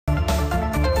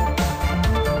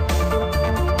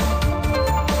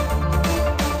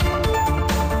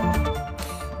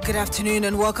Good afternoon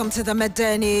and welcome to the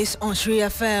Midday News on Sri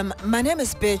FM. My name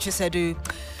is Beatrice Adu.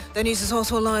 The news is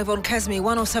also live on Kesmi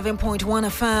 107.1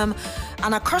 FM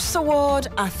and across the world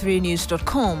at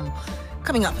 3news.com.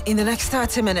 Coming up in the next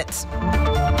 30 minutes.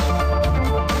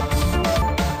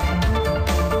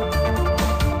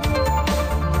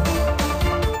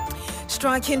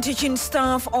 Striking teaching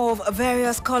staff of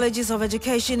various colleges of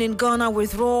education in Ghana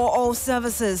withdraw all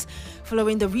services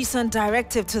following the recent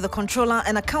directive to the Controller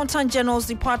and Accountant General's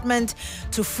Department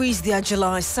to freeze their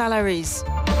July salaries.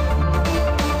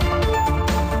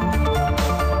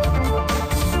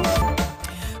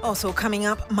 Also coming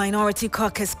up, Minority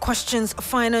Caucus questions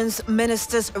Finance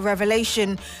Minister's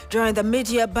revelation during the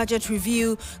mid-year budget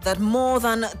review that more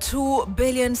than 2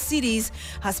 billion cedis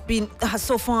has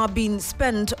so far been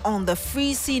spent on the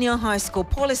free senior high school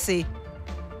policy.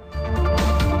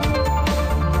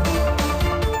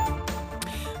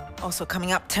 Also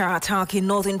coming up, terror attack in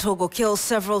northern Togo kills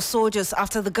several soldiers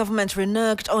after the government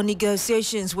reneged on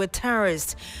negotiations with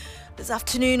terrorists. This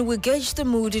afternoon, we gauge the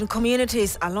mood in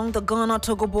communities along the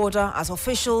Ghana-Togo border as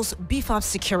officials beef up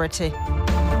security.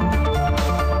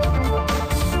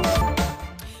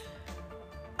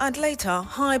 And later,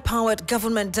 high-powered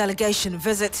government delegation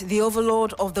visits the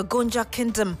overlord of the Gonja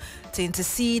Kingdom to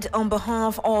intercede on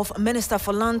behalf of Minister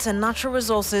for Lands and Natural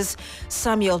Resources,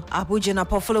 Samuel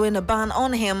Abujinapo, following a ban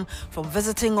on him from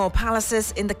visiting all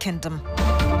palaces in the kingdom.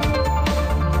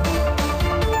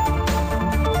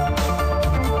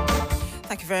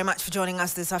 Thank you very much for joining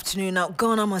us this afternoon. Now,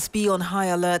 Ghana must be on high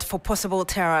alert for possible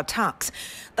terror attacks.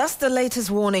 That's the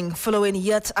latest warning following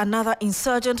yet another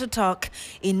insurgent attack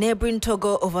in neighboring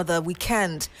Togo over the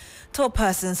weekend. 12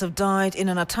 persons have died in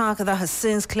an attack that has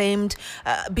since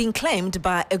been claimed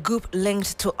by a group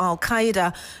linked to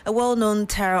Al-Qaeda, a well-known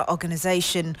terror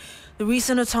organization. The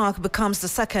recent attack becomes the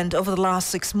second over the last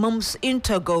 6 months in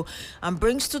Togo and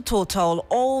brings to total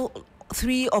all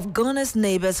 3 of Ghana's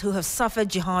neighbors who have suffered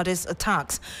jihadist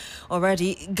attacks.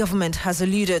 Already, government has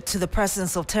alluded to the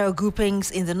presence of terror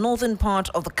groupings in the northern part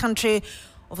of the country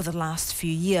over the last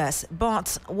few years.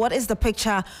 But what is the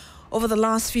picture over the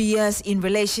last few years in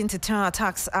relation to terror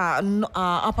attacks?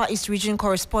 Upper East Region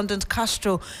correspondent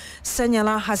Castro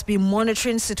Senyala has been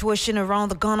monitoring the situation around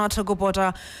the Ghana-Togo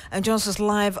border and joins us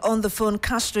live on the phone.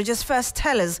 Castro, just first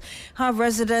tell us how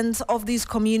residents of these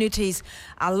communities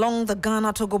along the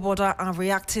Ghana-Togo border are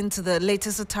reacting to the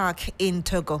latest attack in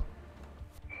Togo.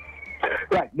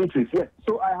 Right, Beatrice, yes.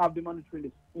 So I have been monitoring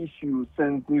this issue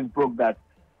since news broke that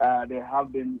there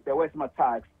were some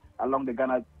attacks along the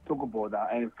Ghana-Togo border,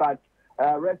 and in fact,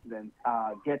 residents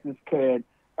are getting scared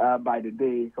by the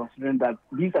day, considering that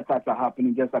these attacks are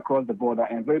happening just across the border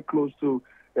and very close to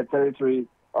the territory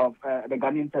of the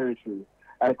Ghanaian territory.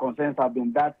 Concerns have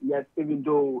been that, yes, even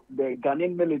though the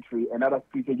Ghanaian military and other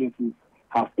security agencies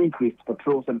have increased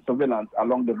patrols and surveillance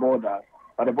along the border,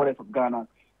 the borders of Ghana,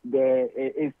 there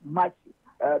is much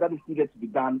that is needed to be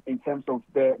done in terms of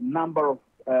the number of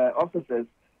officers,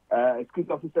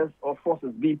 security officers or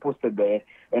forces being posted there,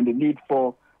 and the need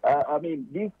for,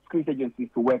 these security agencies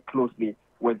to work closely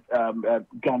with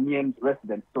Ghanaian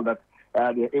residents so that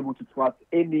they're able to thwart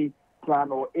any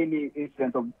plan or any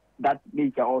incident of that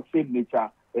nature or same nature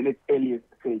in its earliest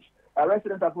stage.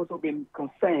 Residents have also been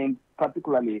concerned,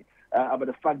 particularly about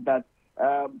the fact that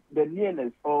the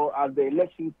nearness or as the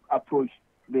elections approach,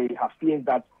 they have feared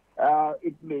that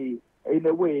it may, in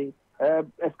a way,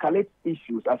 escalate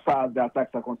issues as far as the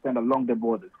attacks are concerned along the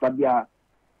borders. But they are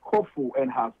hopeful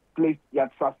and have placed their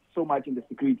trust so much in the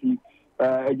security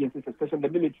agencies, especially the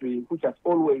military, which has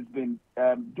always been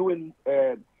doing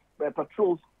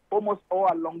patrols almost all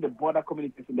along the border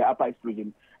communities in the Upper East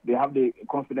region. They have the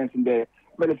confidence in the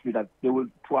military that they will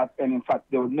thwart, and in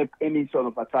fact, they will make any sort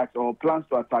of attacks or plans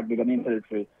to attack the Ghanaian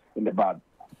territory in the bud.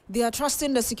 They are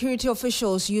trusting the security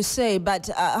officials, you say, but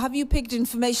have you picked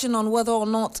information on whether or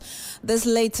not this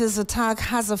latest attack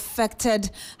has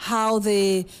affected how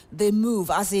they move,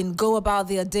 as in go about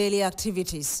their daily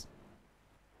activities?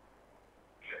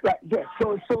 Right, yes.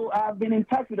 So I've been in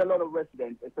touch with a lot of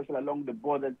residents, especially along the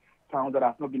border towns that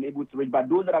have not been able to reach. But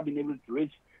those that have been able to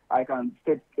reach, I can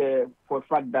state for a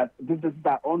fact that businesses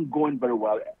are ongoing very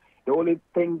well. The only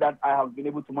thing that I have been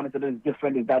able to monitor that is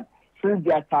different is that since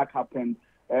the attack happened,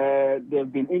 there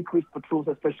have been increased patrols,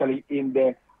 especially in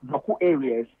the Baku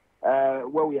areas,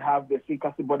 where we have the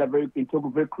Sinkasi border very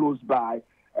close by.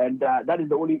 And that is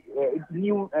the only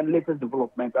new and latest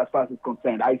development as far as it's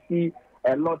concerned. I see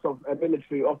a lot of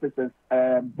military officers,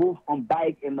 both on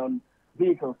bike and on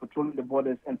vehicles, patrolling the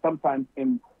borders, and sometimes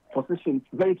in positions,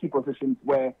 very key positions,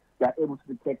 where they are able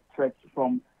to detect threats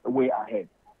from way ahead.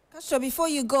 So before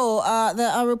you go,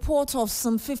 there are reports of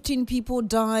some 15 people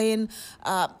dying.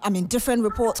 Different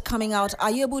reports coming out. Are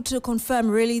you able to confirm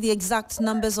really the exact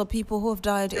numbers of people who have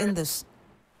died in this?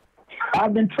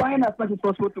 I've been trying as much as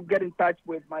possible to get in touch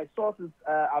with my sources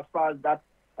as far as that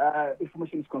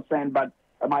information is concerned, but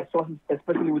my sources,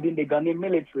 especially within the Ghanaian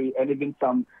military and even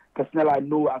some personnel I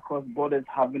know across borders,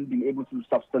 haven't been able to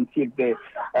substantiate the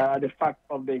fact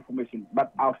of the information.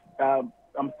 But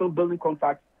I'm still building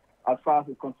contacts as far as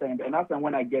it's concerned. And as and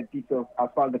when I get details as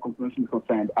far as the confirmation is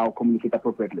concerned, I'll communicate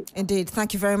appropriately. Indeed.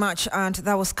 Thank you very much. And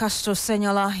that was Castro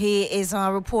Senyola. He is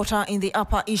our reporter in the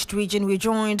Upper East region. We're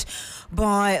joined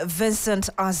by Vincent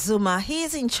Azuma. He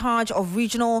is in charge of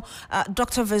regional,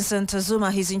 Dr. Vincent Azuma.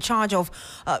 He's in charge of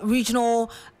regional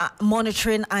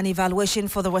monitoring and evaluation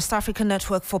for the West African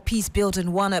Network for Peace Building,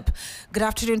 WANEP. Good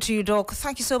afternoon to you, Doc.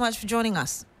 Thank you so much for joining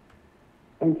us.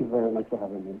 Thank you very much for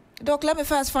having me. Doc, let me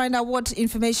first find out what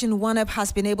information WANEP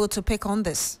has been able to pick on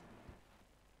this.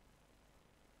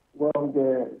 Well,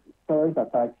 the terrorist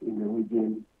attacks in the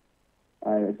region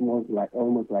is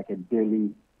almost like a daily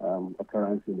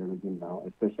occurrence in the region now,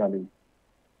 especially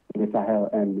in the Sahel,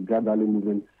 and gradually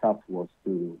moving southwards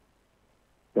to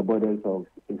the borders of,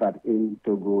 in fact, in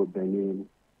Togo, Benin,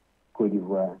 Cote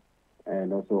d'Ivoire,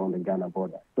 and also on the Ghana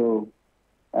border. So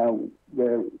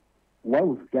what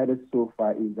we've gathered so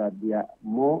far is that there are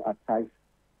more attacks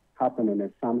happening,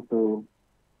 and some still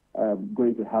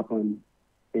going to happen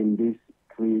in these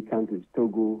three countries: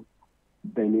 Togo,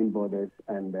 Benin borders,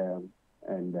 and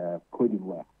Cote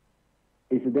d'Ivoire.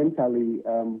 Incidentally,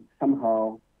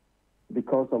 somehow,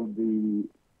 because of the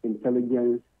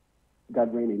intelligence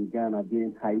gathering in Ghana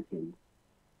being heightened,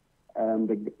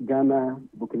 the Ghana,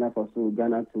 Burkina Faso,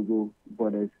 Ghana, Togo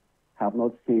borders have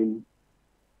not seen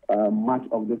much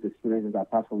of those experiences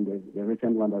apart from the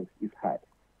recent one that we've had.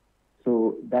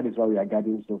 So that is what we are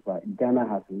gathering so far. Ghana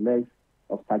has less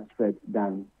of such threats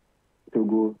than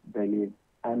Togo, Benin,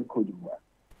 and Cote d'Ivoire.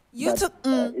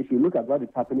 If you look at what is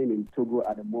happening in Togo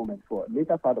at the moment, for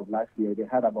later part of last year, they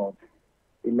had about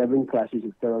 11 clashes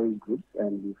with terrorist groups,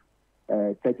 and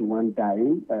 31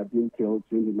 dying, being killed,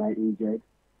 29 injured,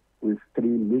 with 3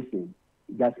 missing,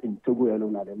 just in Togo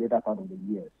alone at the later part of the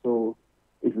year. So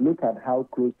if you look at how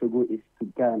close Togo is to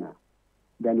Ghana,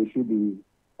 then we should be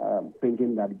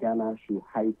thinking that Ghana should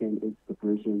heighten its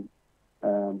preparation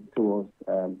towards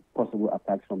possible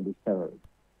attacks from these terrorists.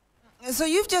 So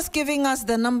you've just given us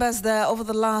the numbers there over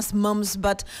the last months,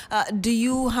 but do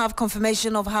you have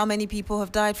confirmation of how many people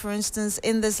have died, for instance,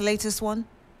 in this latest one?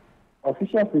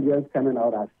 Official figures coming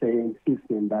out are saying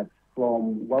 15, but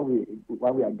from what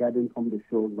we are gathering from the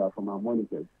shows, from our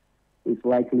monitors, it's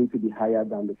likely to be higher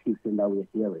than the 15 that we're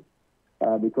hearing.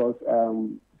 Because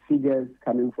figures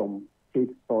coming from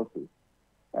state sources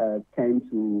tend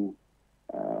to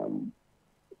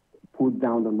put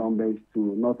down the numbers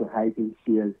to not to heighten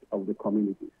fears of the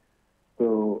communities.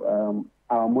 So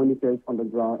our monitors on the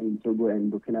ground in Togo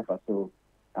and Burkina Faso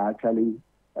are actually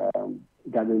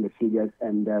gathering the figures,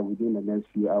 and within the next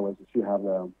few hours we should have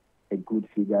a good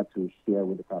figure to share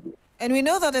with the public. And we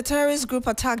know that the terrorist group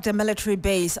attacked a military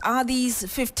base. Are these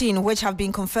 15, which have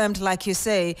been confirmed, like you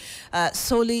say,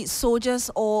 solely soldiers,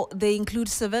 or they include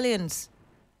civilians?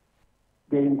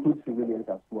 They include civilians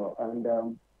as well.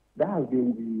 And that has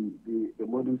been the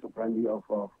modus operandi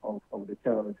of the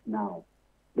terrorists now.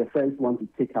 They first want to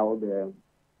take out the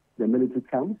military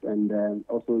camps and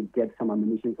also get some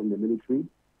ammunition from the military.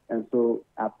 And so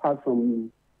apart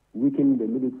from weakening the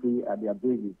military at their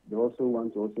bases, they also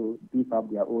want to also beef up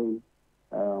their own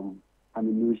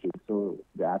ammunition. So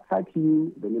they attack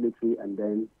you, the military, and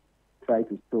then try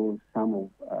to steal some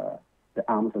of the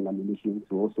arms and ammunition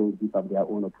to also beef up their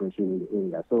own operation in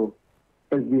the area. So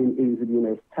it's been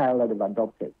a style that they've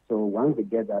adopted. So once they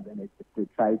get that, then they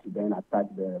try to then attack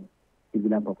the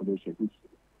civilian population, which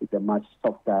is a much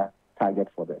softer target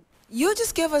for them. You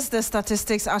just gave us the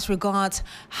statistics as regards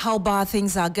how bad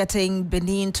things are getting,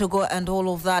 Benin, Togo, and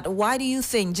all of that. Why do you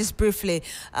think, just briefly,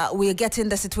 we are getting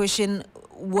the situation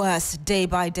worse day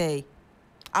by day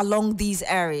along these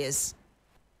areas?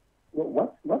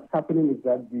 Well, what's happening is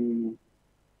that the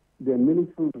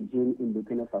military regime in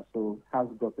Burkina Faso has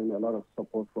gotten a lot of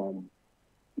support from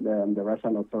the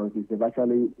Russian authorities. They've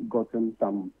actually gotten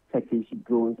some Turkish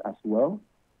drones as well,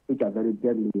 which are very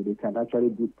deadly. They can actually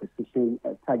do precision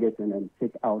targeting and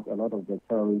take out a lot of the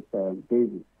terrorist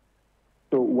bases.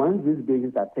 So once these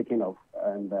bases are taken off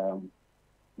and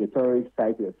the terrorists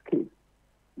try to escape,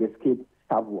 they escape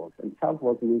southwards. And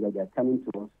southwards means that they are coming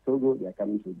towards Togo, they are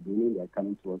coming to Benin, they are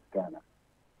coming towards Ghana.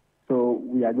 So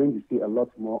we are going to see a lot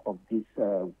more of these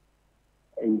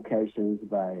incursions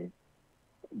by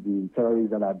the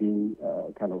terrorists that are being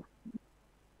kind of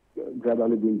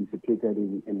gradually being dissipated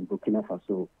in Burkina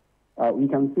Faso. We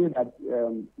can say that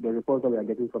the reports that we are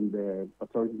getting from the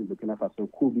authorities in Burkina Faso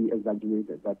could be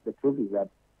exaggerated, but the truth is that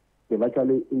they've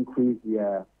actually increased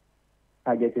their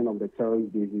targeting of the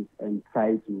terrorist bases and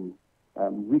try to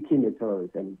weaken the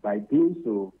terrorists. And by doing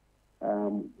so,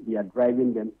 they are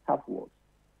driving them southwards.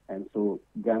 And so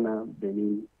Ghana,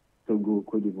 Benin, Togo,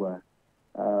 Cote d'Ivoire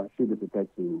should be prepared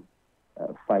to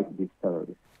fight these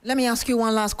terrorists. Let me ask you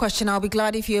one last question. I'll be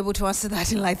glad if you're able to answer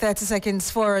that in like 30 seconds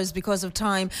for us because of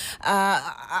time.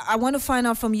 I want to find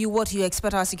out from you what you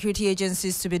expect our security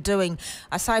agencies to be doing,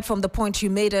 aside from the point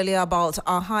you made earlier about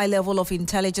our high level of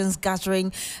intelligence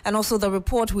gathering and also the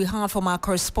report we had from our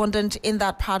correspondent in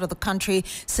that part of the country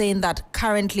saying that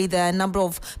currently there are a number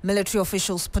of military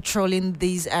officials patrolling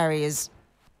these areas.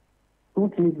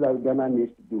 Two things that Ghana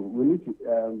needs to do. We need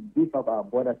to beef up our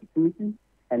border security,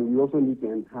 and we also need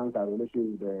to enhance our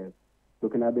relation with the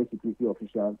Burkinabe security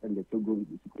officials and the Togo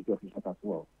security officials as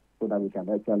well, so that we can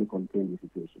actually contain the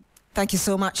situation. Thank you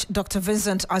so much, Dr.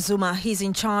 Vincent Azuma. He's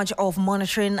in charge of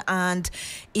monitoring and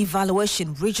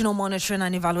evaluation, regional monitoring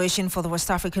and evaluation for the West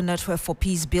African Network for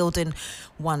Peace Building,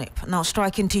 WANEP. Now,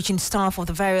 striking teaching staff of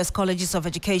the various colleges of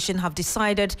education have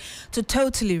decided to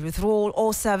totally withdraw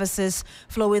all services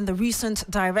following the recent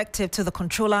directive to the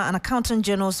Controller and Accountant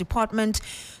General's Department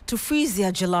to freeze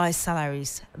their July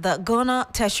salaries. The Ghana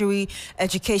Tertiary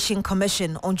Education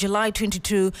Commission on July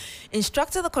 22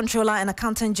 instructed the Controller and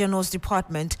Accountant General's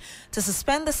Department to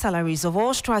suspend the salaries of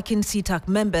all striking CTAC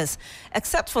members,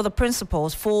 except for the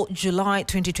principals, for July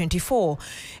 2024.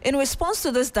 In response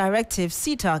to this directive,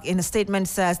 CTAC in a statement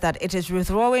says that it is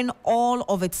withdrawing all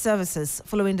of its services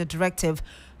following the directive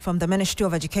from the Ministry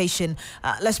of Education.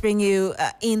 Let's bring you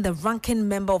in the ranking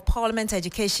member of Parliament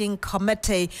Education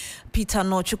Committee, Peter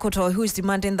Nochukoto, who is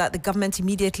demanding that the government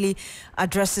immediately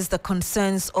addresses the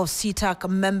concerns of CTAC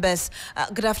members.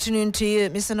 Good afternoon to you,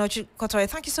 Mr. Nochukoto.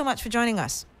 Thank you so much for joining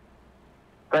us.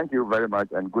 Thank you very much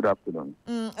and good afternoon.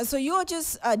 So you're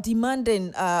just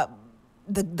demanding that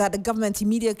the government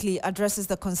immediately addresses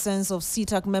the concerns of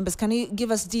CTAC members. Can you give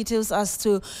us details as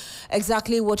to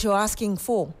exactly what you're asking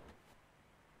for?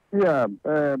 Yeah,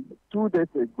 2 days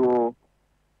ago,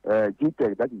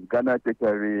 GTEC, that is Ghana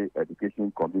Tertiary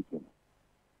Education Commission,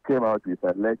 came out with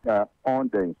a letter on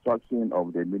the instruction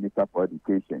of the Minister for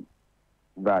Education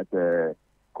that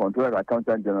Controller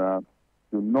Accountant General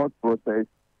do not process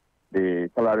the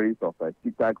salaries of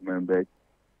CTAC members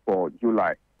for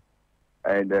July.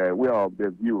 And we are of the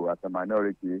view as a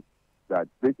minority that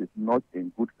this is not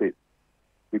in good faith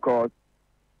because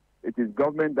it is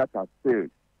government that has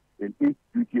failed in its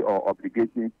duty or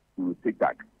obligation to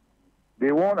CTAC.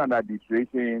 They won an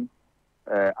arbitration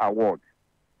award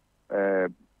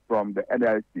from the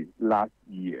NLC last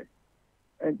year.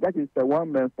 And that is the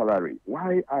 1 man's salary.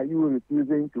 Why are you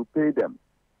refusing to pay them?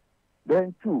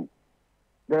 Then 2,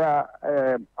 there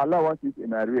are allowances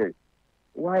in arrears.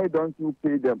 Why don't you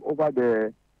pay them over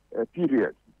the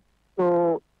period?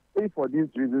 So if for these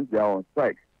reasons they are on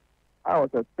strike, I was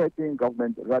expecting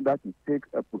government rather to take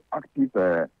a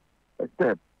proactive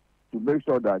step to make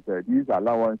sure that these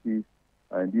allowances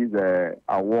and these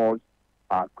awards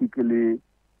are quickly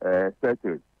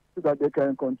settled so that they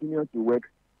can continue to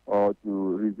work or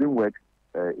to resume work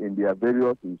in their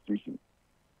various institutions.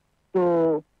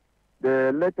 So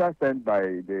the letter sent by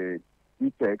the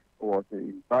GTEC was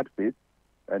in bad faith,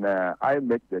 and I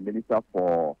met the Minister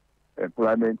for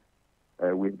Employment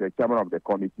with the chairman of the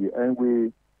committee, and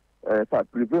we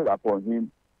prevailed upon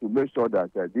him to make sure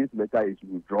that this letter is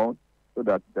withdrawn so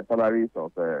that the salaries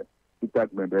of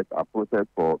CTAC members are processed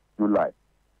for July.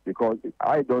 Because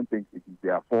I don't think it is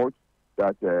their fault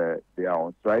that they are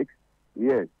on strike.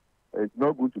 Yes, it's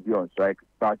not good to be on strike,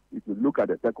 but if you look at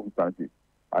the circumstances,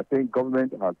 I think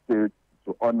government has failed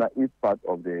to honor its part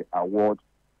of the award.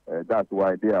 That's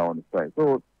why they are on strike.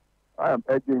 So I am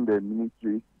urging the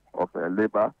Ministry of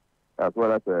Labour as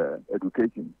well as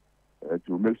Education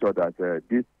to make sure that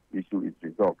this issue is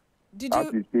resolved.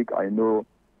 As we speak, I know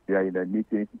they are in a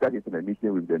meeting. That is in a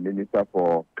meeting with the Minister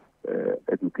for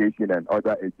Education and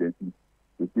other agencies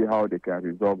to see how they can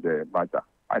resolve the matter.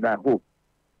 And I hope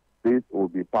this will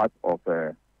be part of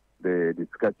the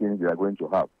discussions we are going to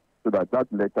have so that that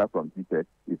letter from GTEC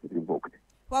is revoked.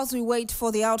 Whilst we wait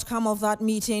for the outcome of that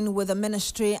meeting with the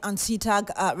ministry and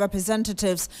CTAG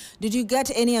representatives, did you get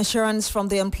any assurance from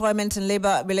the Employment and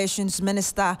Labour Relations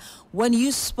Minister when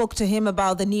you spoke to him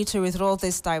about the need to withdraw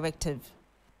this directive?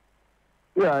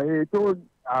 Yeah, he told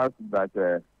us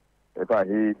that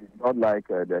he did not like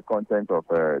the content of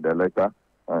the letter,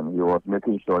 and he was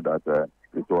making sure that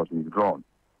it was withdrawn.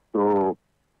 So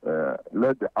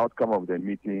let the outcome of the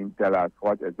meeting tell us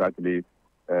what exactly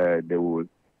they will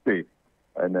say.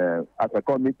 And as a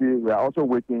committee, we are also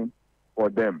waiting for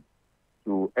them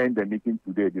to end the meeting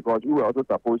today, because we were also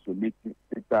supposed to meet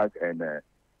TikTok and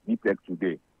DTEC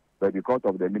today. But because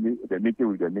of the meeting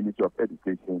with the Ministry of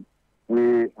Education,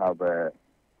 we have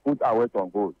put ours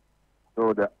on hold.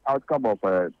 So the outcome of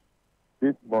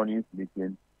this morning's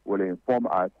meeting will inform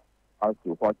us as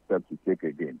to what steps to take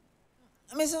again.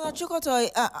 Mr. Nachukoto,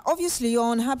 obviously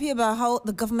you're unhappy about how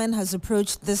the government has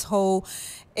approached this whole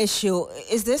issue.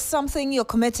 Is this something your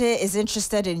committee is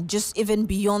interested in, just even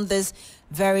beyond this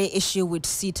very issue with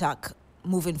CTAC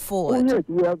moving forward? Oh, yes,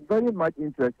 we are very much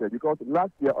interested, because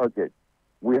last year, August,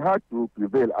 we had to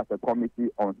prevail as a committee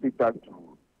on CTAC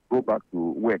to go back to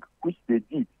work, which they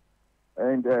did.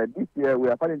 And this year, we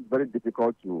are finding it very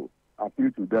difficult to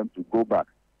appeal to them to go back,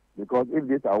 because if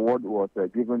this award was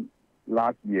given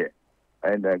last year,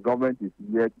 and the government is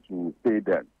yet to pay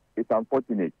them, it's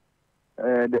unfortunate.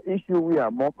 The issue we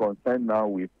are more concerned now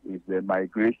with is the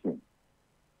migration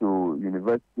to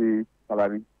university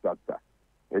salary structure.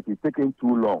 It is taking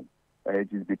too long, and it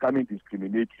is becoming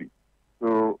discriminatory.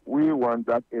 So we want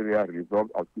that area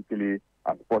resolved as quickly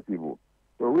as possible.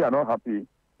 So we are not happy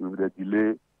with the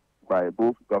delay by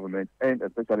both government and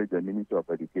especially the Ministry of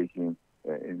Education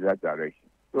in that direction.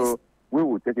 So we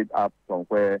will take it up from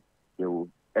where they will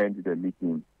end the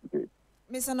meeting today.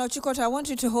 Mr. Nochukota, I want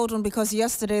you to hold on, because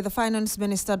yesterday the Finance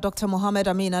Minister, Dr. Mohamed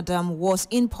Amin Adam, was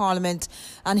in Parliament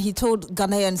and he told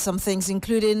Ghanaians some things,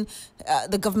 including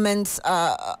the government's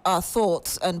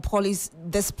thoughts and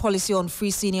this policy on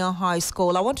free senior high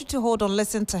school. I want you to hold on,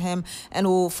 listen to him, and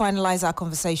we'll finalize our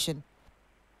conversation.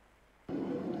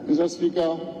 Mr.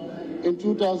 Speaker, in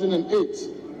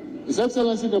 2008, His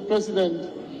Excellency the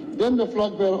President, then the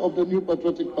flag bearer of the New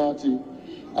Patriotic Party,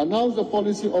 announced the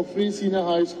policy of free senior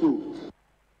high school.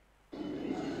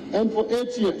 And for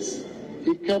 8 years,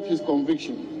 he kept his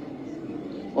conviction.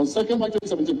 On 2nd March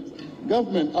 2017,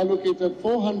 government allocated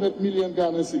 400 million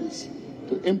Ghana cedis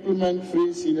to implement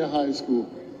free senior high school.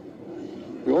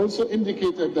 We also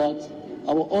indicated that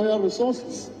our oil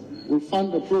resources will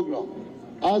fund the program,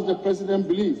 as the President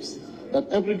believes that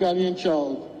every Ghanaian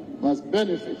child must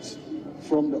benefit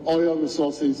from the oil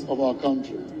resources of our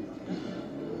country.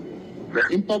 The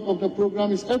impact of the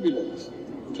program is evident.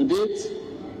 To date,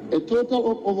 a total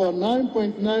of over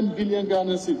 9.9 billion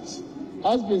Ghana cedis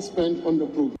has been spent on the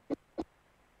program,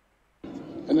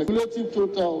 and a cumulative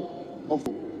total of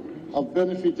have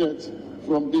benefited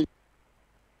from this.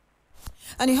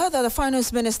 And you heard that the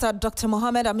Finance Minister, Dr.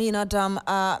 Mohamed Amin Adam,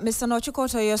 Mr.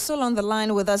 Nochukota, you're still on the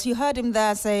line with us. You heard him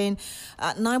there saying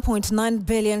 9.9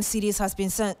 billion cedis has been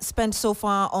spent so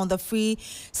far on the free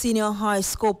senior high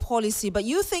school policy. But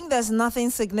you think there's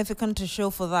nothing significant to show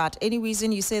for that. Any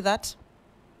reason you say that?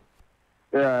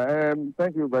 Yeah,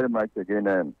 thank you very much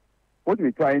again. What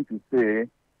we're trying to say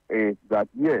is that,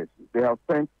 yes, they have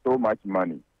spent so much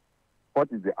money.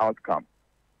 What is the outcome?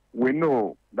 We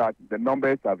know that the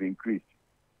numbers have increased.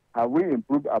 Have we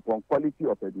improved upon quality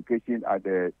of education at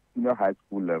the senior high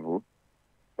school level?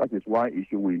 That is one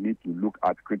issue we need to look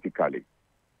at critically.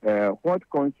 What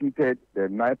constituted the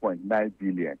 9.9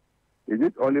 billion? Is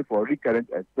it only for recurrent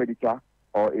expenditure,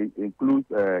 or it includes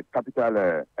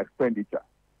capital expenditure?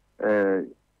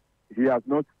 He has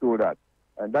not told us,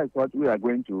 and that's what we are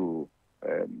going to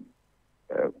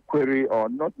query, or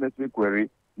not necessarily query,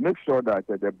 make sure that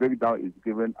the breakdown is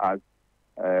given us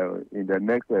in the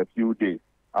next few days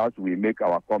as we make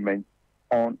our comments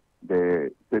on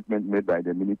the statement made by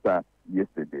the minister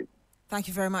yesterday. Thank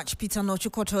you very much, Peter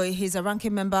Nochukoto. He's a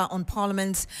ranking member on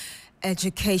Parliament's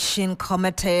Education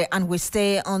Committee, and we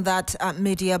stay on that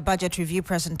media budget review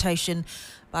presentation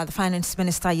by the Finance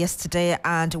Minister yesterday.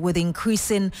 And with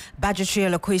increasing budgetary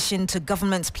allocation to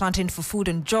government's Planting for Food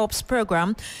and Jobs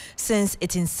program since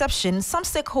its inception, some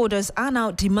stakeholders are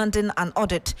now demanding an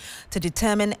audit to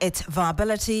determine its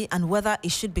viability and whether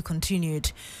it should be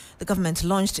continued. The government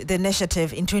launched the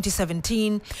initiative in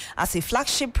 2017 as a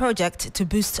flagship project to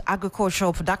boost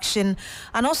agricultural production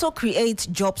and also create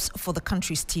jobs for the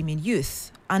country's teeming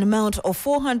youth. An amount of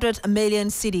 400 million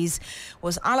cedis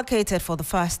was allocated for the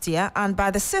first year, and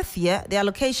by the 6th year, the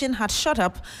allocation had shot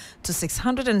up to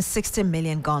 660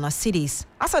 million Ghana cedis.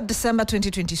 As of December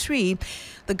 2023,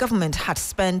 the government had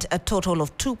spent a total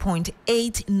of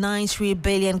 2.893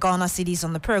 billion Ghana cedis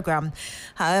on the program.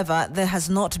 However, there has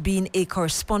not been a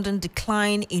corresponding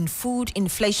decline in food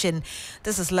inflation.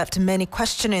 This has left many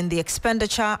questioning the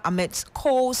expenditure amidst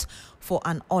calls for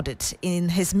an audit. In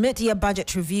his mid-year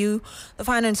budget review, the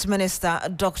Finance Minister,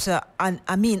 Dr.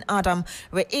 Amin Adam,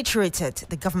 reiterated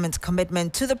the government's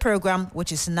commitment to the program,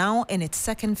 which is now in its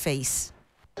second phase.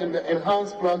 In the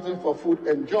Enhanced Planting for Food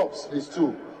and Jobs, Phase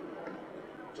 2.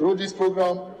 Through this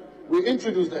program, we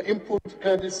introduced the input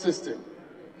credit system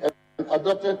and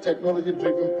adopted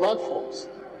technology-driven platforms,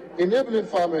 enabling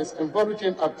farmers and value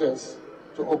chain actors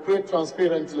to operate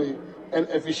transparently and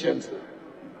efficiently.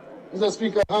 Mr.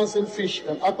 Speaker, enhancing fish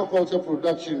and aquaculture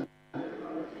production,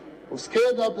 we've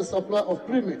scaled up the supply of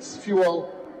premix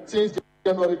fuel since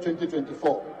January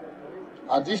 2024.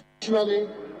 Additionally,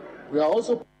 we are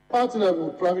also partnering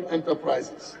with private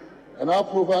enterprises and are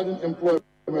providing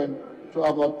employment to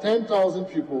about 10,000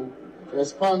 people to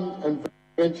expand and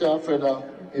venture further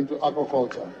into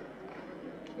aquaculture.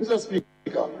 Mr.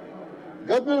 Speaker,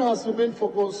 government has remained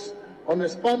focused on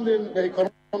expanding the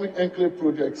economic enclave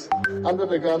projects under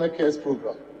the Ghana Cares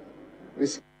program. We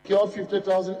secured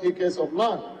 50,000 acres of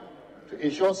land to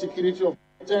ensure security of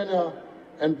tenure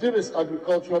and de-risk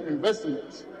agricultural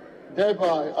investments,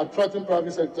 thereby attracting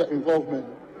private sector involvement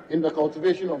in the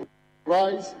cultivation of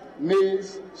rice,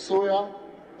 maize, soya,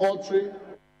 poultry,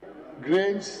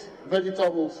 grains,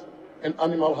 vegetables, and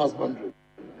animal husbandry.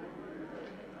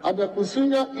 At the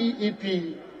Kusunya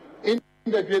EEP in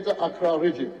the Greater Accra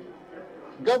region,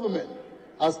 government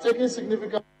has taken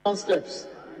significant steps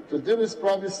to de-risk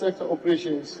private sector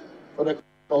operations for the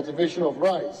cultivation of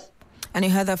rice. And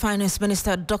you heard the Finance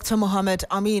Minister, Dr. Mohammed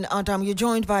Amin Adam. You're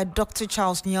joined by Dr.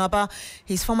 Charles Nyaba.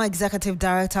 He's former Executive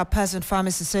Director, Peasant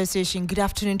Farmers Association. Good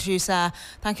afternoon to you, sir.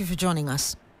 Thank you for joining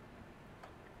us.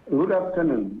 Good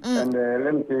afternoon. And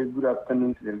let me say good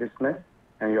afternoon to the listeners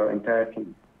and your entire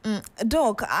team.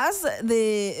 Doc, as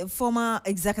the former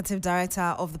Executive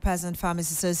Director of the Peasant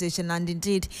Farmers Association, and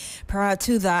indeed prior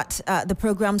to that, the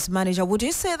program's manager, would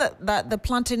you say that the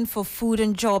planting for food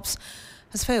and jobs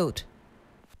has failed?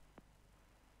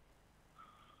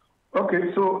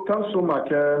 Okay, so thanks so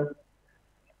much.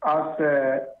 As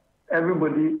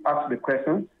everybody asked the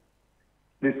questions,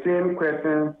 the same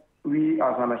questions we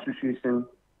as an association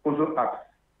also asked.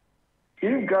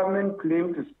 If government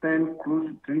claims to spend close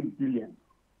to 3 billion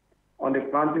on the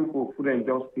planting for food and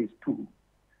jobs Phase 2,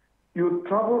 you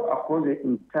travel across the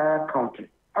entire country.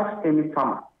 Ask any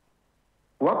farmer,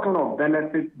 what kind of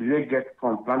benefit do they get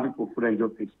from planting for food and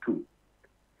jobs Phase 2?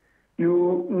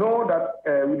 You know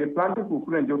that with the planting for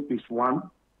food and jobs Phase 1,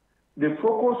 the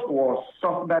focus was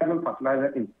subsidizing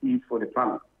fertilizer and seeds for the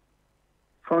farmers.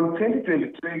 From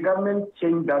 2023, government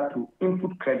changed that to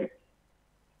input credit.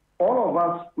 All of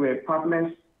us were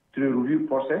partners to the review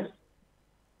process.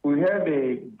 We had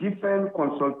a different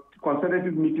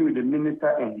consultative meeting with the minister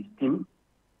and his team.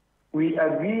 We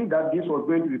agreed that this was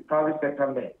going to be private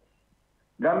sector led.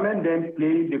 Government then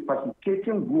played the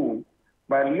facilitating role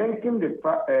by linking the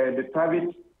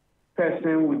private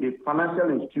person with the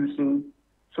financial institution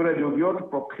so that they will be able to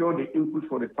procure the input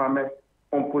for the farmers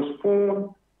on postponed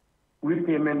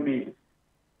repayment basis.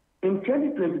 In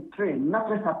 2023,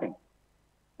 nothing happened.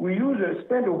 We usually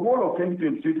spend the whole of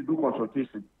 2023 to do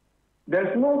consultation.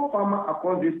 There's no farmer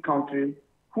across this country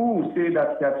who will say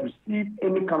that he has received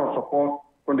any kind of support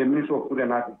from the Ministry of Food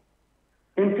and Agri.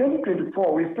 In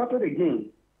 2024, we started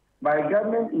again by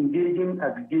government engaging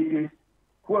aggregators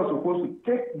who are supposed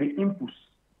to take the inputs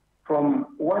from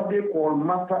what they call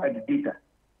master aggregator,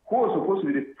 who are supposed to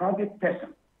be the private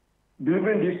person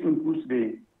delivering these inputs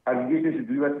the aggregators to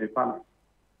deliver to the farmers.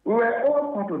 We were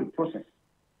all part of the process.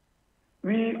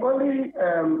 We only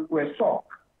were shocked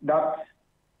that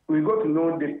we got to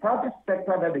know the private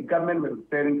sector that the government was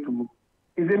referring to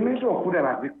is the Ministry of Food and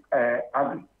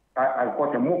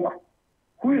Agriculture, MOPA,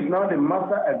 who is now the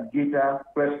master aggregator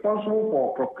responsible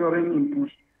for procuring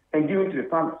inputs and giving to the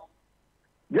farmers.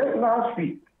 Just last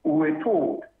week, we were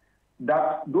told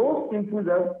that those inputs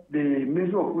that the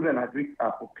Ministry of Food and Agriculture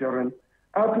are procuring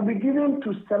are to be given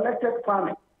to selected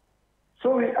farmers.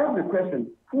 So we ask the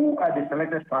question, who are the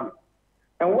selected farmers?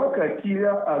 And what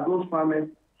criteria are those farmers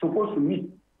supposed to meet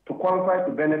to qualify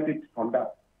to benefit from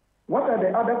that? What are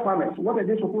the other farmers? What are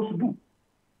they supposed to do?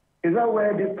 Is that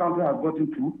where this country has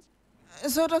gotten to?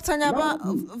 So, Dr. Nyaba,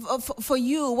 for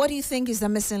you, what do you think is the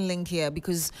missing link here?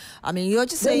 Because, I mean, you're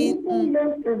just saying... The missing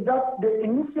link is that the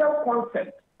initial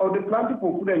concept of the planting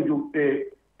for food and jobs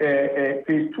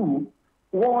Phase 2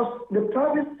 was the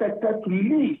private sector to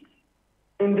lead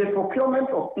in the procurement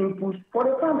of inputs for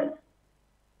the farmers.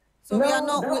 So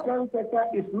now, that private sector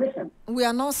is missing. We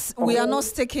are not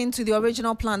sticking to the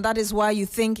original plan. That is why you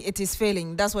think it is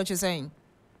failing. That's what you're saying.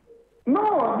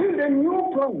 No, this is the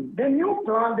new plan. The new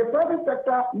plan, the private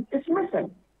sector is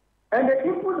missing. And the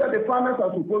input that the farmers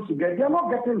are supposed to get, they are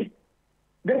not getting it.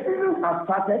 The season has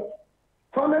started.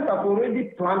 Farmers have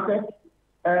already planted.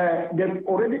 They've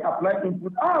already applied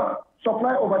input. I have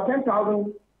supplied over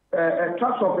 10,000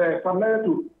 trucks of fertilizer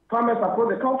to farmers across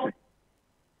the country.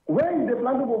 Where is the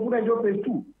planting for food and job phase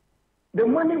 2? The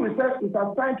money we said is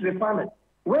assigned to the farmers.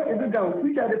 Where is it done?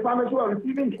 Which are the farmers who are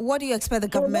receiving it? What do you expect the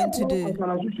government to do?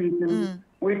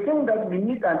 We think that we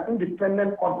need an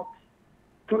independent audit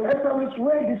to establish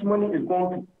where this money is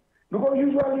going to. Because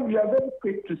usually we are very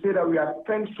quick to say that we have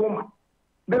spent so much.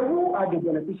 But who are the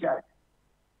beneficiaries?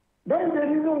 That is the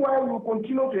reason why we will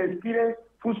continue to experience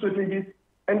food shortages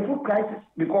and food crisis,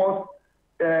 because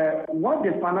what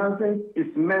the financing is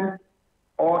meant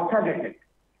or targeted,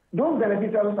 those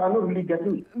beneficiaries are not really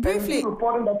getting it. Briefly,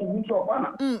 reporting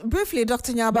that briefly,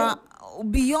 Dr. Nyaba,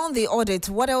 beyond the audit,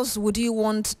 what else would you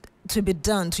want to be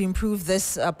done to improve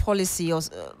this policy, or,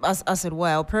 as it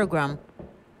were, or program?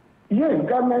 Yes,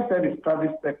 government said it's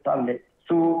private sector led,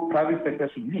 so private sector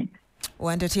should lead. We'll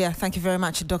end it here. Thank you very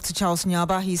much, Dr. Charles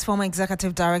Nyaba. He's former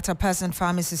Executive Director, Peasant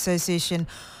Farmers Association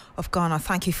of Ghana.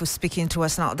 Thank you for speaking to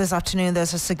us. Now, this afternoon,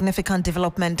 there's a significant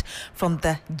development from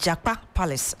the Jakpa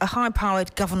Palace. A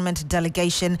high-powered government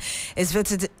delegation is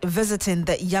visiting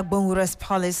the Yagbonwuras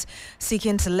Palace,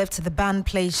 seeking to lift the ban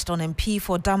placed on MP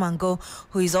for Damango,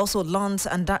 who is also Lands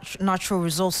and Natural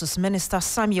Resources Minister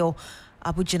Samuel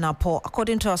Abujinapo.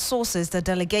 According to our sources, the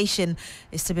delegation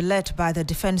is to be led by the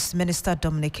Defense Minister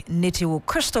Dominic Nitiwu.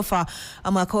 Christopher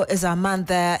Amako is our man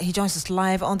there. He joins us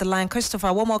live on the line.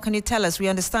 Christopher, what more can you tell us? We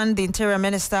understand the Interior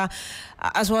Minister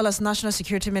as well as National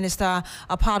Security Minister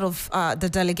are part of the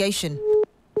delegation.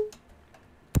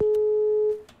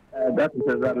 That is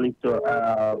exactly so.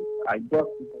 I got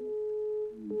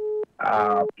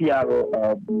PRO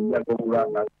of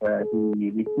Yagbonwura that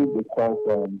he received a call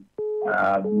from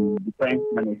the Defense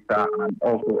Minister and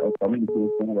also a communication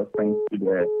was sent to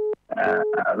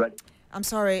the I'm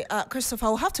sorry, Christopher,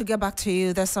 we'll have to get back to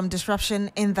you. There's some disruption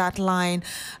in that line,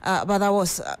 but that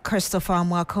was Christopher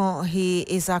Mwako. He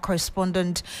is our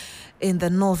correspondent in the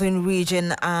northern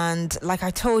region, and like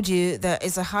I told you, there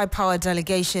is a high-power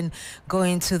delegation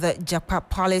going to the Jakpa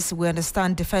Palace. We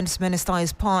understand Defense Minister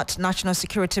is part, National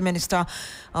Security Minister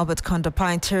Albert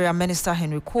Kandapa, Interior Minister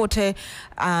Henry Quote,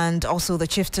 and also the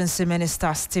Chieftaincy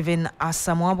Minister Stephen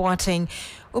Asamoah Boateng.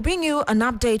 We'll bring you an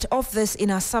update of this in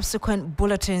our subsequent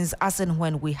bulletins as and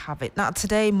when we have it. Now,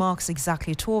 today marks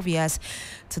exactly 12 years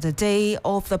to the day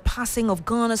of the passing of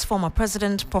Ghana's former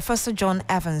president, Professor John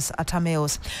Evans Atta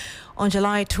Mills. On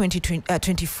July 24,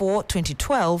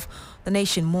 2012, the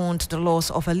nation mourned the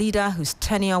loss of a leader whose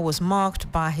tenure was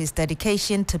marked by his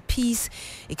dedication to peace,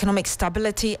 economic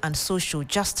stability, and social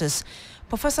justice.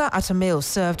 Professor Atta Mills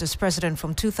served as president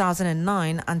from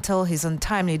 2009 until his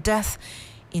untimely death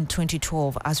in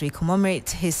 2012. As we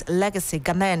commemorate his legacy,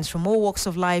 Ghanaians from all walks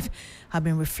of life have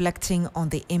been reflecting on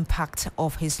the impact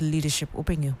of his leadership. We'll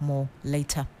bring you more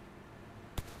later.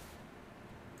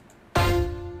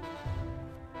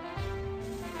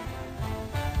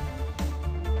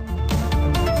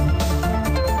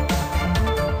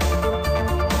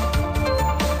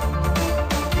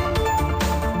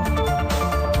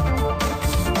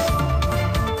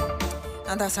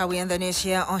 And that's how we end the news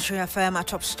here on Shuri FM. Our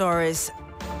top stories.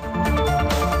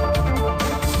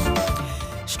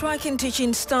 Striking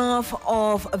teaching staff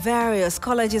of various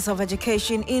colleges of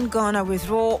education in Ghana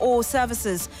withdraw all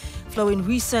services following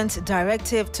recent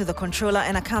directive to the Controller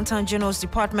and Accountant General's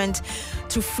Department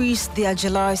to freeze their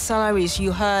July salaries.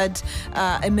 You heard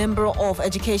a member of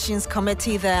Education's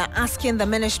committee there asking the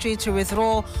ministry to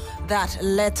withdraw that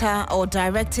letter or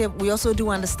directive. We also do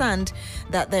understand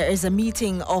that there is a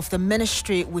meeting of the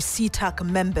ministry with CTAC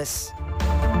members.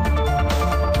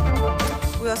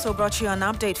 We also brought you an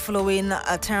update following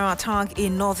a terror attack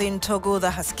in northern Togo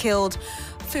that has killed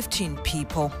 15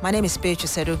 people. My name is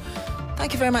Beatrice Adu.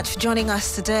 Thank you very much for joining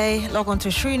us today. Log on to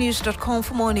shrinews.com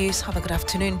for more news. Have a good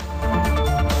afternoon.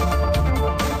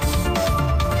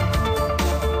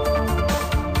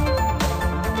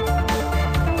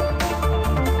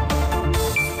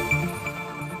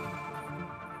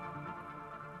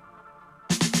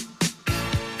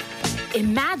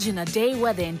 Imagine a day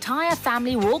where the entire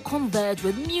family will converge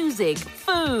with music,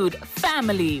 food,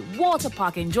 family, water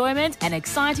park enjoyment, and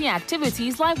exciting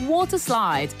activities like water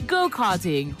slides,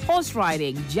 go-karting, horse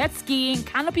riding, jet skiing,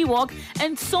 canopy walk,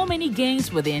 and so many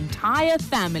games with the entire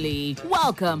family.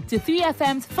 Welcome to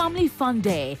 3FM's Family Fun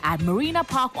Day at Marina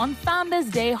Park on Founders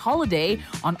Day holiday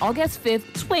on August 5th,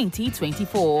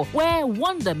 2024, where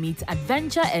wonder meets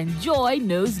adventure and joy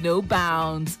knows no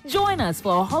bounds. Join us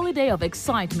for a holiday of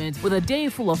excitement with a day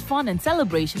full of fun and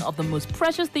celebration of the most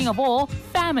precious thing of all,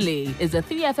 family, is the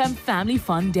 3FM Family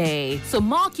Fun Day. So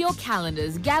mark your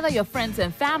calendars, gather your friends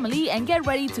and family, and get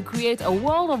ready to create a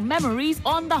world of memories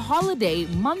on the holiday,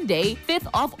 Monday, 5th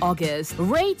of August.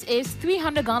 Rate is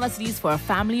 300 Ghana cedis for a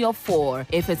family of 4.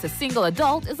 If it's a single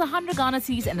adult, it's 100 Ghana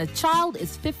cedis, and a child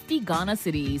is 50 Ghana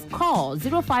cedis. Call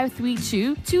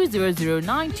 0532 200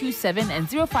 927 and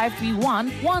 0531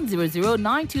 100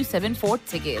 927 for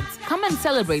tickets. Come and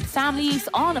celebrate families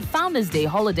on a Founders Day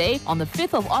holiday on the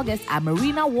 5th of August at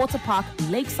Marina Water Park,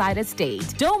 Lakeside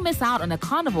Estate. Don't miss out on a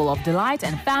carnival of delight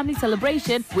and family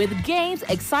celebration with games,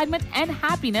 excitement, and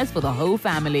happiness for the whole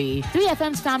family.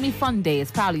 3FM's Family Fun Day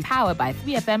is proudly powered by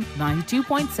 3FM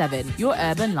 92.7, your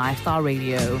urban lifestyle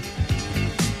radio.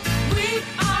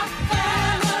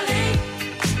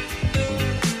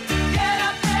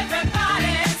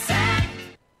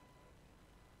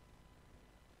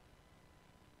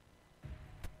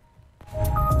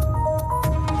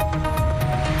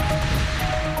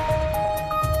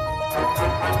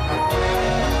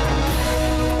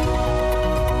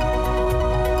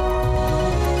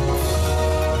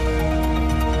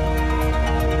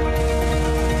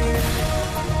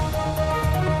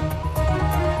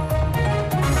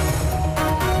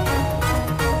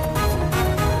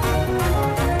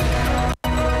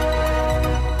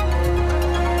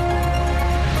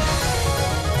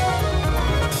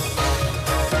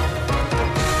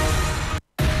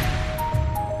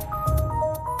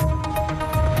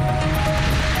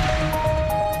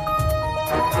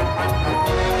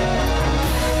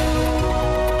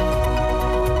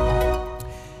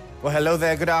 Hello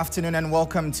there, good afternoon and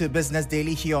welcome to Business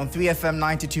Daily here on 3FM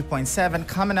 92.7.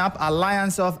 Coming up,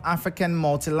 Alliance of African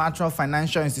Multilateral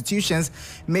Financial Institutions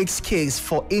makes case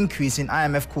for increase in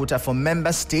IMF quota for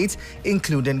member states,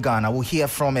 including Ghana. We'll hear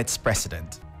from its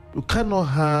president. You cannot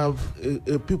have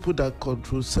a people that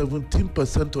control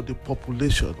 17% of the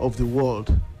population of the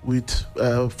world with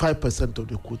 5% of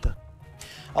the quota.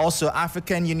 Also,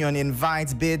 African Union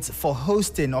invites bids for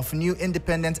hosting of new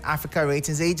independent Africa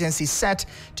ratings agency set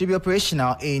to be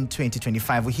operational in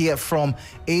 2025. We hear from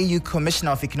AU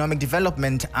Commissioner of Economic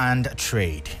Development and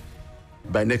Trade.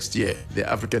 By next year, the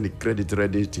African Credit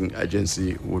Rating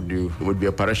Agency would be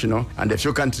operational, and a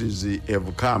few countries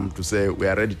have come to say we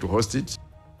are ready to host it.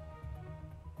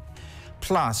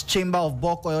 Plus, Chamber of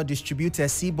Bulk Oil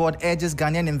Distributors Seaboard urges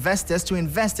Ghanaian investors to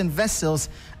invest in vessels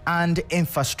and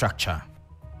infrastructure.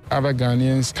 Other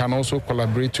Ghanaians can also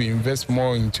collaborate to invest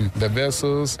more into the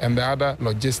vessels and the other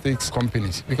logistics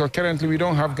companies. Because currently we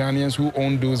don't have Ghanaians who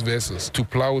own those vessels to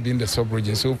plow within the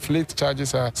sub-region. So fleet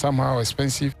charges are somehow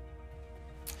expensive.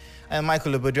 And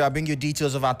Michael Ogbodu, I'll bring you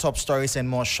details of our top stories and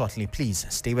more shortly. Please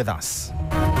stay with us.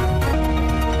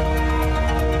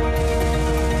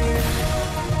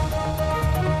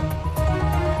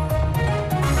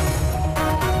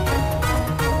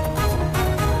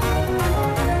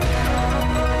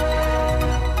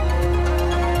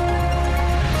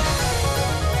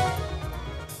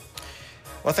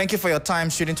 Well, thank you for your time.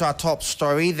 Straight into our top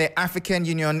story. The African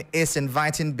Union is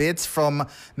inviting bids from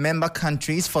member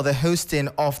countries for the hosting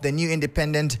of the new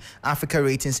independent Africa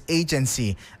Ratings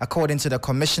Agency. According to the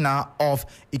Commissioner of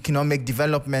Economic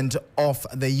Development of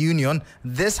the Union,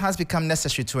 this has become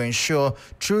necessary to ensure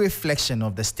true reflection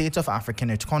of the state of African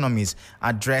economies.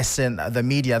 Addressing the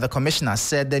media, the Commissioner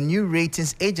said the new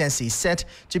ratings agency is set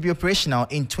to be operational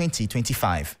in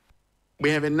 2025. We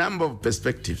have a number of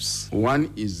perspectives.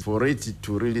 One is for it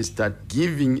to really start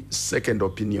giving second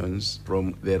opinions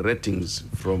from the ratings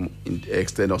from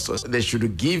external sources. They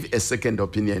should give a second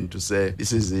opinion to say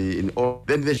this is in all.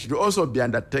 Then they should also be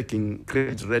undertaking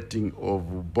credit rating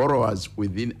of borrowers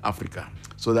within Africa,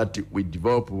 so that we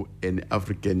develop an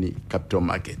African capital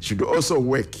market. Should also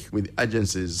work with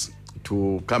agencies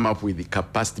to come up with the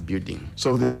capacity building.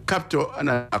 So the capital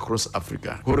across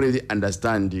Africa who really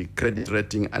understand the credit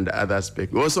rating and other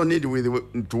aspects. We also need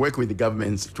to work with the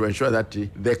governments to ensure that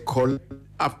they call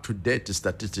up-to-date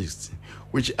statistics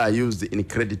which are used in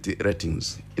credit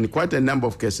ratings. In quite a number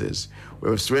of cases, we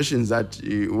have situations that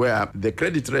where the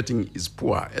credit rating is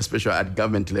poor, especially at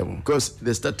government level, because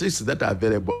the statistics that are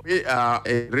available, we are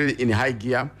really in high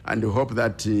gear, and we hope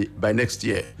that by next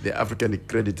year, the African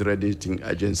Credit Rating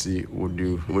Agency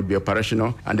would be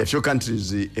operational, and a few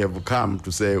countries have come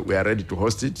to say we are ready to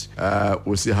host it.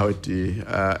 We'll see how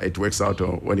it works out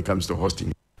when it comes to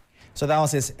hosting. So that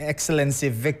was His Excellency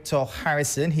Victor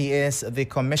Harrison. He is the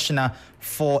Commissioner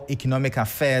for Economic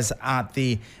Affairs at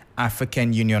the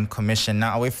African Union Commission.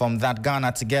 Now, away from that,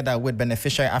 Ghana, together with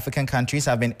beneficiary African countries,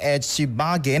 have been urged to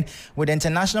bargain with the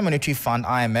International Monetary Fund,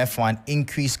 IMF, for an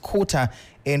increased quota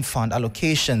in fund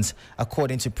allocations.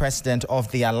 According to President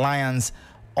of the Alliance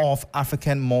of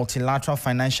African Multilateral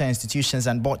Financial Institutions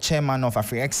and board chairman of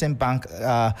Afri-Exim Bank,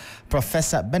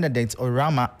 Professor Benedict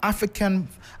Orama,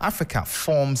 Africa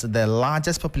forms the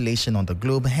largest population on the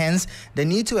globe. Hence, the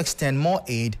need to extend more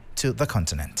aid to the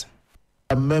continent.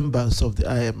 Members of the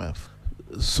IMF,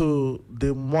 so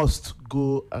they must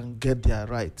go and get their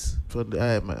rights from the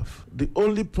IMF. The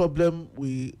only problem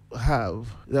we have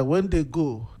is that when they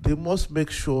go, they must make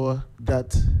sure that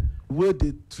the way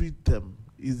they treat them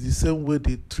is the same way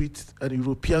they treat an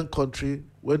European country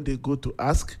when they go to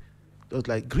ask, just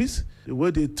like Greece, the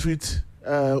way they treat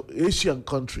Asian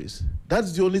countries.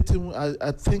 That's the only thing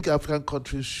I think African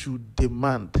countries should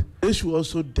demand. They should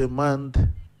also demand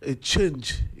a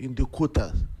change in the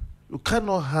quotas. You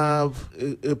cannot have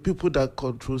a people that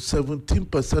control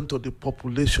 17% of the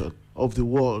population of the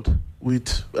world with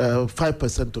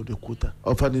 5% of the quota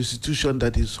of an institution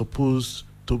that is supposed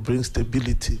to bring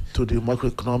stability to the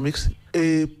macroeconomics.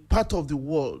 A part of the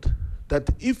world that,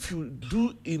 if you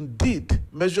do indeed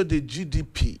measure the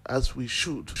GDP as we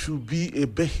should be a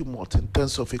behemoth in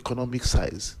terms of economic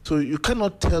size. So you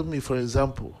cannot tell me, for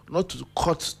example, not to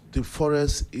cut the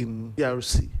forest in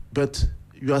DRC, but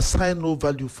you assign no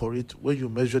value for it when you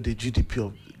measure the GDP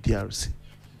of DRC.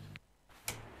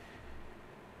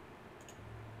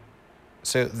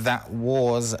 So that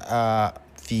was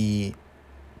the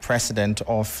president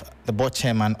of the board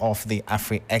chairman of the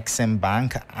Afri-Exim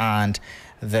Bank and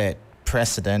the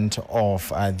president of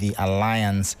the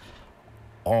Alliance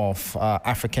of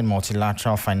African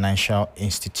Multilateral Financial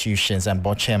Institutions and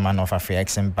board chairman of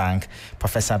Afri-Exim Bank,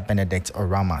 Professor Benedict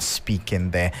Orama,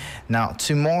 speaking there. Now,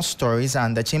 two more stories,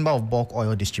 and the Chamber of Bulk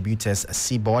Oil Distributors,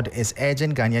 CBOD, is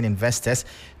urging Ghanaian investors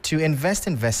to invest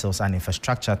in vessels and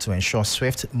infrastructure to ensure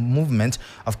swift movement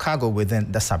of cargo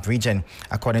within the sub-region.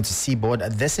 According to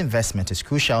CBOD, this investment is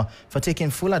crucial for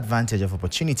taking full advantage of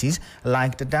opportunities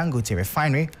like the Dangote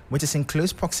refinery, which is in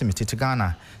close proximity to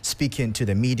Ghana. Speaking to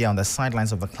the media on the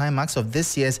sidelines of the climax of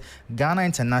this year's Ghana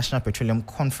International Petroleum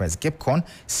Conference, GIPCON,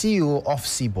 CEO of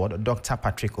CBOD, Dr.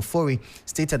 Patrick Ofori,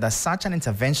 stated that such an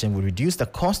intervention would reduce the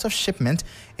cost of shipment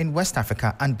in West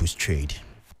Africa and boost trade.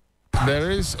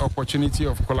 There is opportunity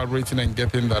of collaborating and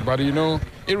getting that, but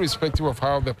irrespective of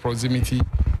how the proximity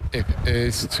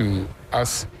is to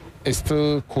us, it's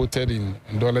still quoted in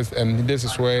dollars, and this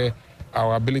is where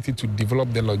our ability to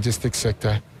develop the logistics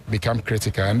sector become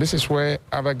critical. And this is where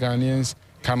other Ghanaians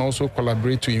can also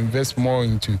collaborate to invest more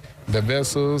into the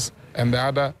vessels and the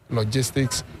other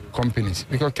logistics companies,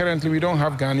 because currently we don't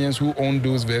have Ghanaians who own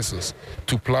those vessels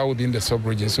to plow within the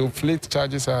sub-region. So fleet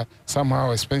charges are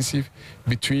somehow expensive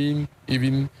between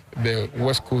even the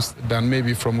West Coast than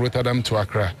maybe from Rotterdam to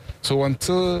Accra. So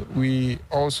until we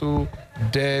also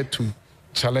dare to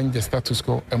challenge the status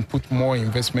quo and put more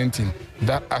investment in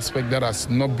that aspect that has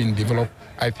not been developed,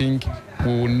 I think we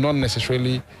will not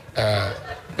necessarily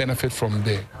benefit from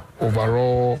the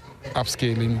overall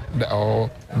upscaling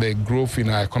or the growth in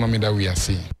our economy that we are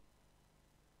seeing.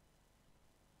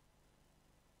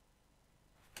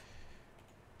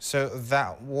 So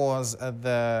that was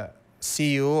the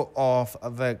CEO of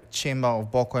the Chamber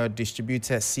of Bulk Oil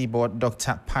Distributors, CBOD,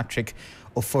 Dr. Patrick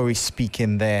Ofori,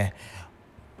 speaking there.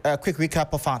 A quick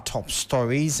recap of our top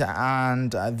stories,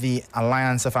 and the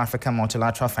Alliance of African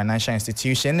Multilateral Financial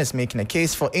Institution is making a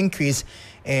case for increase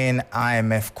in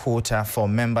IMF quota for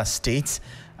member states,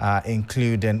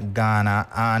 including Ghana,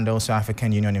 and also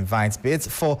African Union invites bids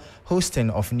for hosting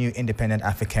of new independent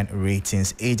African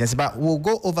ratings agency. But we'll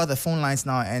go over the phone lines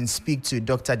now and speak to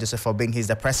Dr. Joseph Obing. He's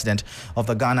the president of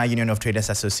the Ghana Union of Traders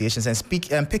Associations,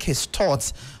 and pick his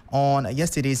thoughts on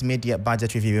yesterday's mid-year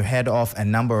budget review. We heard of a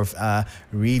number of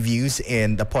reviews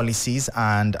in the policies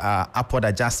and upward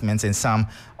adjustments in some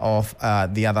of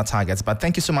the other targets. But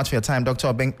thank you so much for your time, Dr.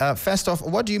 Obing. First off,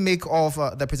 what do you make of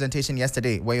the presentation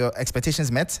yesterday? Were your expectations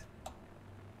met?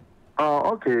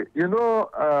 Okay.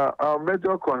 Our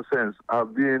major concerns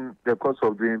have been the cost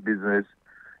of doing business,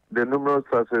 the numerous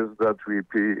taxes that we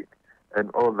pay, and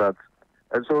all that.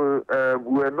 And so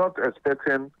we're not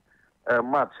expecting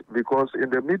much, because in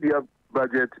the media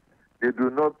budget, they do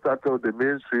not tackle the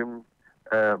mainstream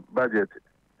budget.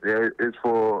 It's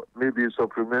for maybe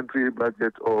supplementary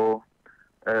budget or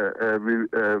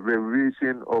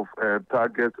revision of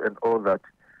targets and all that.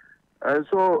 And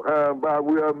so but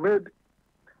we are made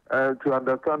to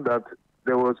understand that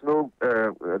there was not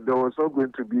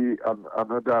going to be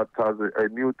another tax, a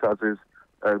new taxes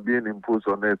being imposed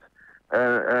on it,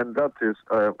 and that is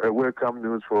a welcome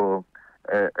news for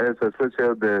us,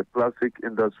 especially the plastic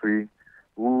industry,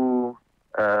 who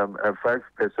a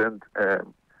 5%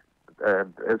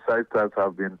 excise tax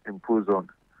have been imposed on,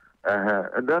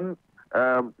 and then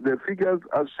the figures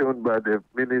as shown by the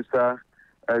minister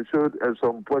showed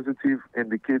some positive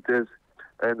indicators,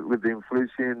 and with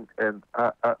inflation and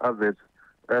others,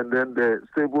 and then the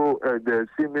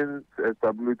seeming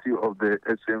stability of the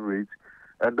exchange rate,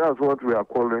 and that's what we are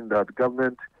calling that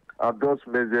government adopts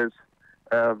measures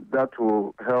that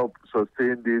will help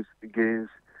sustain these gains,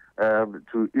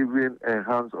 to even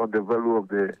enhance on the value of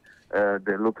the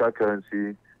local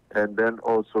currency, and then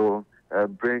also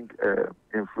bring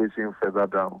inflation further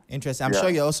down. Interesting. I'm sure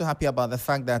you're also happy about the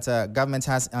fact that government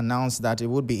has announced that it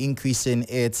would be increasing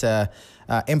its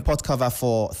import cover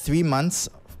for 3 months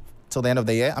till the end of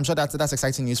the year. I'm sure that's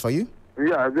exciting news for you.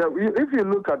 Yeah, if you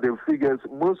look at the figures,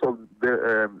 most of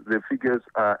the figures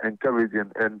are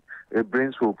encouraging, and it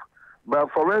brings hope. But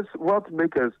for us, what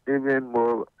makes us even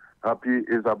more happy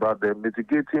is about the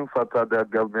mitigating factor that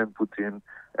government put in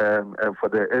for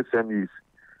the SMEs.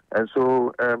 And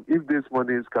so if these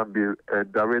monies can be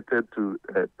directed to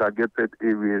targeted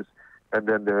areas, and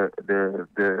then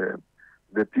the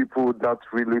people that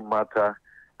really matter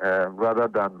rather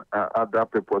than other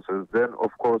purposes, then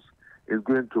of course it's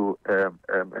going to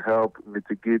help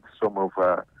mitigate some of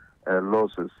our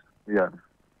losses. Yeah.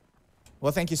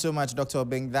 Well, thank you so much, Dr.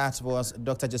 Obeng. That was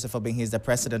Dr. Joseph Obeng. He's the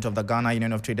president of the Ghana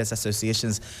Union of Traders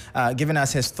Associations, giving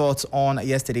us his thoughts on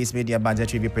yesterday's media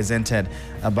budget review presented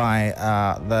by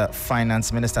the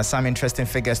finance minister. Some interesting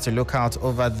figures to look out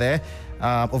over there.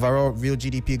 Overall real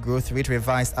GDP growth rate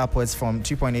revised upwards from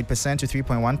 2.8% to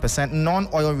 3.1%.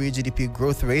 Non-oil real GDP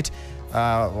growth rate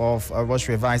was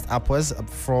revised upwards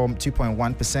from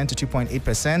 2.1% to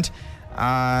 2.8%.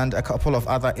 And a couple of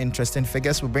other interesting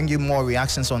figures. We'll bring you more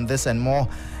reactions on this and more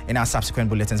in our subsequent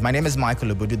bulletins. My name is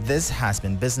Michael Ogbodu. This has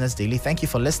been Business Daily. Thank you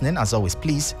for listening. As always,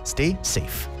 please stay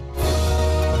safe.